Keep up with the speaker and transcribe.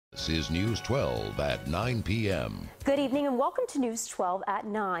This is News 12 at 9 p.m. Good evening and welcome to News 12 at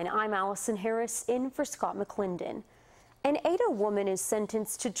 9. I'm Allison Harris in for Scott McClendon. An Ada woman is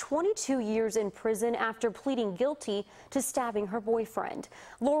sentenced to 22 years in prison after pleading guilty to stabbing her boyfriend.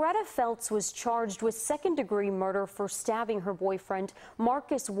 Loretta Feltz was charged with second-degree murder for stabbing her boyfriend,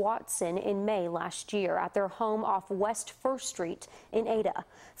 Marcus Watson, in May last year at their home off West 1st Street in Ada.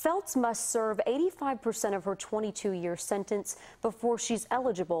 Feltz must serve 85% of her 22-year sentence before she's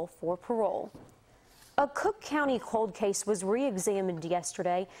eligible for parole. A Cook County cold case was re-examined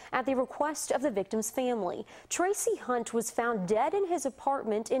yesterday at the request of the victim's family. Tracy Hunt was found dead in his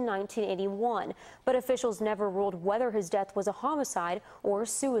apartment in 1981, but officials never ruled whether his death was a homicide or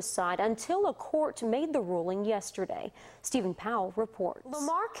suicide until a court made the ruling yesterday. Stephen Powell reports.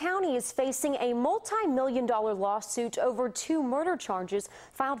 Lamar County is facing a multi-million-dollar lawsuit over two murder charges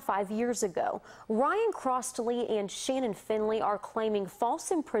filed 5 years ago. Ryan Crostley and Shannon Finley are claiming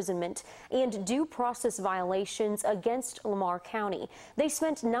false imprisonment and due process violations against Lamar County. They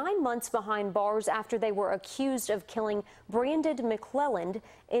spent 9 months behind bars after they were accused of killing Brandon McClelland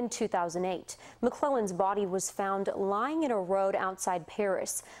in 2008. McClelland's body was found lying in a road outside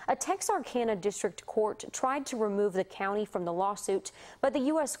Paris. A Texarkana District Court tried to remove the county from the lawsuit, but the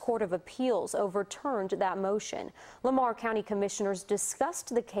U.S. Court of Appeals overturned that motion. Lamar County commissioners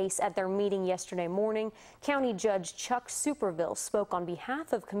discussed the case at their meeting yesterday morning. County Judge Chuck Superville spoke on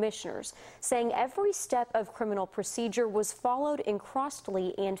behalf of commissioners, saying every step of criminal procedure was followed in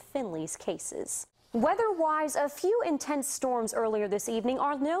Crostley and Finley's cases. Weather-wise, a few intense storms earlier this evening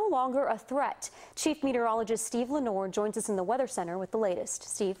are no longer a threat. Chief Meteorologist Steve Lenore joins us in the Weather Center with the latest.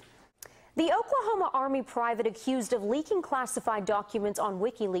 Steve. The Oklahoma Army private accused of leaking classified documents on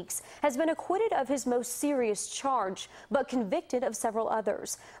WikiLeaks has been acquitted of his most serious charge, but convicted of several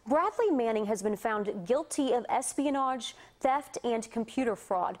others. Bradley Manning has been found guilty of espionage, theft, and computer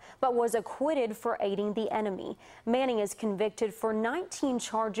fraud, but was acquitted for aiding the enemy. Manning is convicted for 19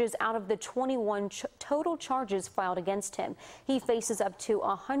 charges out of the 21 total charges filed against him. He faces up to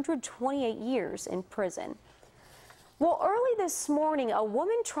 128 years in prison. Well, early this morning, a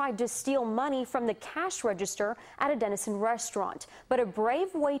woman tried to steal money from the cash register at a Denison restaurant, but a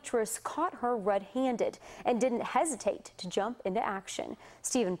brave waitress caught her red-handed and didn't hesitate to jump into action.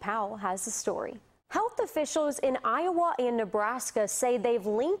 Stephen Powell has the story. Health officials in Iowa and Nebraska say they've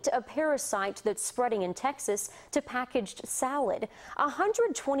linked a parasite that's spreading in Texas to packaged salad.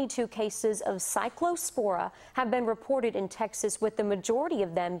 122 cases of cyclospora have been reported in Texas, with the majority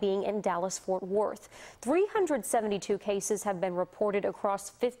of them being in Dallas-Fort Worth. 372 cases have been reported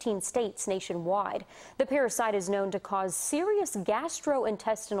across 15 states nationwide. The parasite is known to cause serious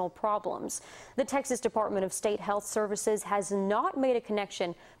gastrointestinal problems. The Texas Department of State Health Services has not made a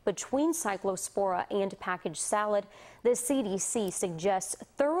connection between cyclospora and packaged salad. The CDC suggests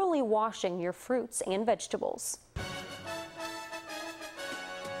thoroughly washing your fruits and vegetables.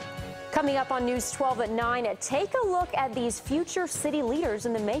 Coming up on News 12 at 9, take a look at these future city leaders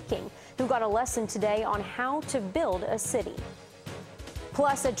in the making who got a lesson today on how to build a city.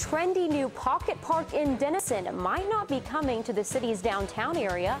 Plus, a trendy new pocket park in Denison might not be coming to the city's downtown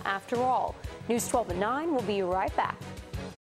area after all. News 12 at 9 will be right back.